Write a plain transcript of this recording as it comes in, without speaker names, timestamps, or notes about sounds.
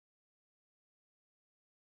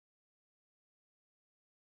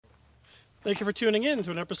Thank you for tuning in to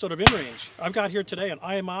an episode of InRange. I've got here today an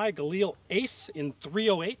IMI Galil ACE in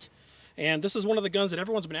 308, and this is one of the guns that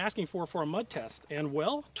everyone's been asking for a mud test. And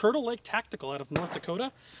well, Turtle Lake Tactical out of North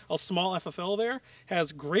Dakota, a small FFL there,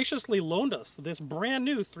 has graciously loaned us this brand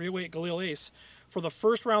new 308 Galil ACE for the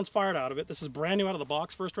first rounds fired out of it. This is brand new out of the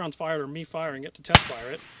box. First rounds fired are me firing it to test fire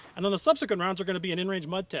it, and then the subsequent rounds are going to be an InRange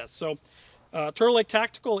mud test. So Turtle Lake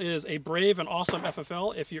Tactical is a brave and awesome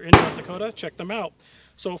FFL. If you're in North Dakota, check them out.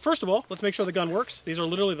 So first of all, let's make sure the gun works. These are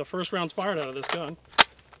literally the first rounds fired out of this gun.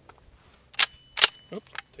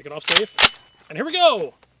 Oops, take it off safe. And here we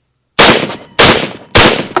go!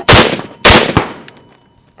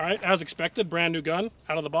 Alright, as expected, brand new gun,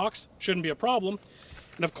 out of the box. Shouldn't be a problem.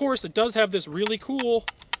 And of course, it does have this really cool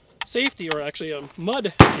safety, or actually a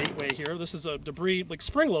mud gateway here. This is a debris, like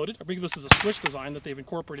spring-loaded. I believe this is a switch design that they've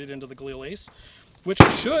incorporated into the Galil ACE, which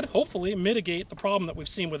should hopefully mitigate the problem that we've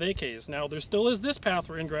seen with AKs. Now, there still is this path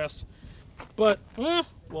for ingress, but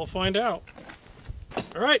we'll find out.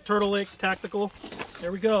 All right, Turtle Lake Tactical,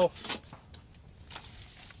 there we go.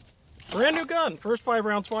 Brand new gun, first 5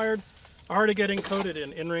 rounds fired, already getting coated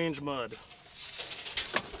in InRange mud.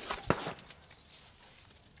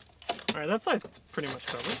 All right, that side's pretty much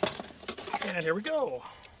covered. And here we go.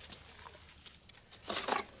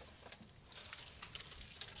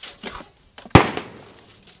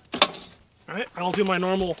 All right, I'll do my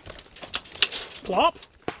normal plop.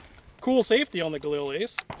 Cool safety on the Galil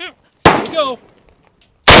ACE. Here we go.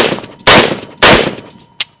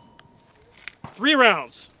 3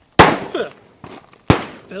 rounds.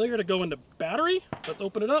 Failure to go into battery. Let's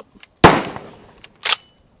open it up.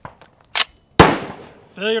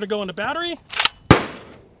 Failure to go into battery.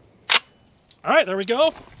 All right, there we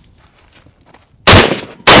go.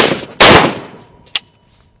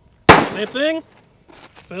 Same thing.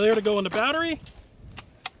 Failure to go into battery.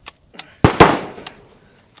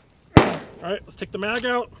 All right, let's take the mag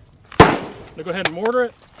out. I'm gonna go ahead and mortar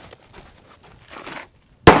it.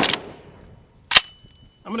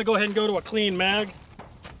 I'm gonna go ahead and go to a clean mag.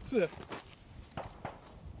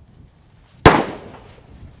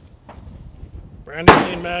 Brand new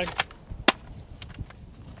clean mag.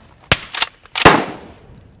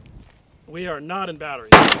 We are not in battery.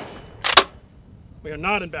 We are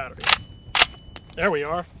not in battery. There we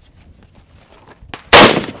are.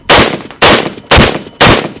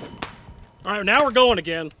 All right, now we're going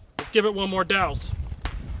again. Let's give it one more douse.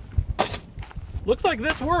 Looks like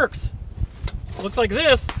this works. Looks like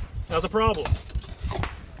this has a problem.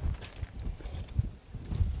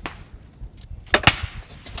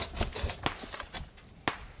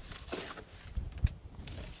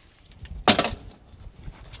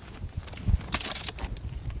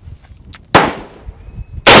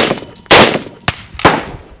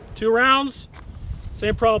 Two rounds,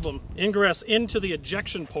 same problem. Ingress into the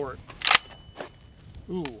ejection port.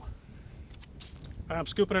 Ooh. I'm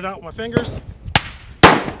scooping it out with my fingers.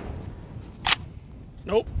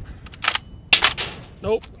 Nope.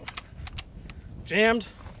 Nope. Jammed.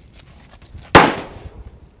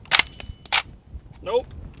 Nope.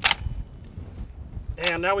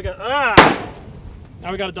 And now we got,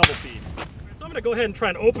 now we got a double feed. So I'm gonna go ahead and try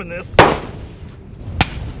and open this.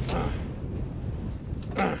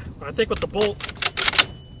 I think with the bolt,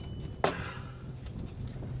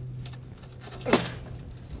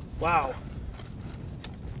 wow.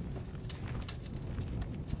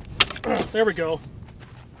 There we go.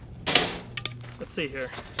 Let's see here.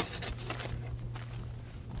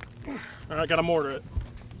 All right, I gotta mortar it.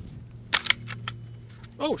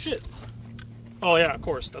 Oh shit. Oh yeah, of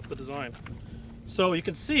course, that's the design. So you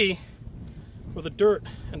can see with the dirt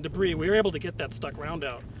and debris, we were able to get that stuck round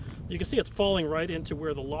out. You can see it's falling right into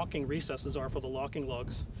where the locking recesses are for the locking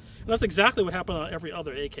lugs. And that's exactly what happened on every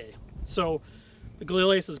other AK. So the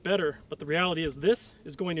Galil ACE is better, but the reality is this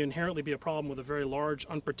is going to inherently be a problem with a very large,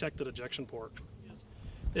 unprotected ejection port.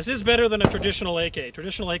 This is better than a traditional AK.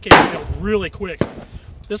 Traditional AK failed really quick.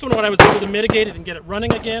 This one, when I was able to mitigate it and get it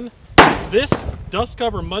running again, this dust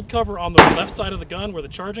cover, mud cover on the left side of the gun where the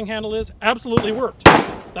charging handle is, absolutely worked.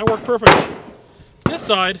 That worked perfectly. This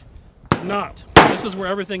side, not. This is where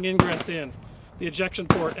everything ingressed in, the ejection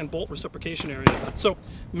port and bolt reciprocation area. So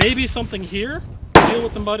maybe something here to deal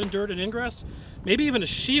with the mud and dirt and ingress, maybe even a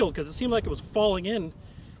shield, because it seemed like it was falling in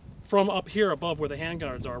from up here above where the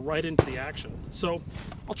handguards are, right into the action. So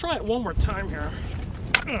I'll try it one more time here.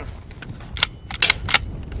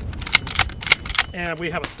 And we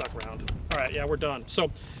have a stuck round. All right, yeah, we're done.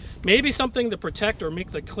 So maybe something to protect or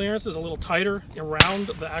make the clearances a little tighter around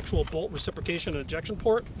the actual bolt reciprocation and ejection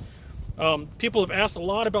port. People have asked a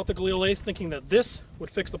lot about the Galil ACE, thinking that this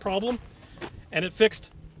would fix the problem, and it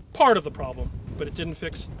fixed part of the problem, but it didn't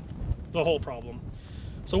fix the whole problem.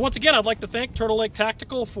 So once again, I'd like to thank Turtle Lake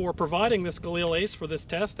Tactical for providing this Galil ACE for this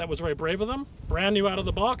test. That was very brave of them. Brand new out of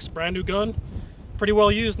the box, brand new gun, pretty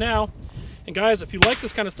well used now. And guys, if you like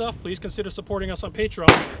this kind of stuff, please consider supporting us on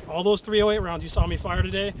Patreon. All those 308 rounds you saw me fire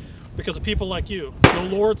today, because of people like you. No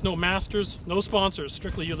lords, no masters, no sponsors,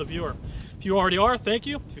 strictly you the viewer. If you already are, thank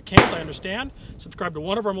you. If you can't, I understand. Subscribe to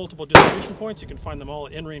one of our multiple distribution points. You can find them all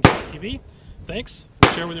at InRangeTV. Thanks,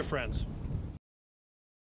 and share with your friends.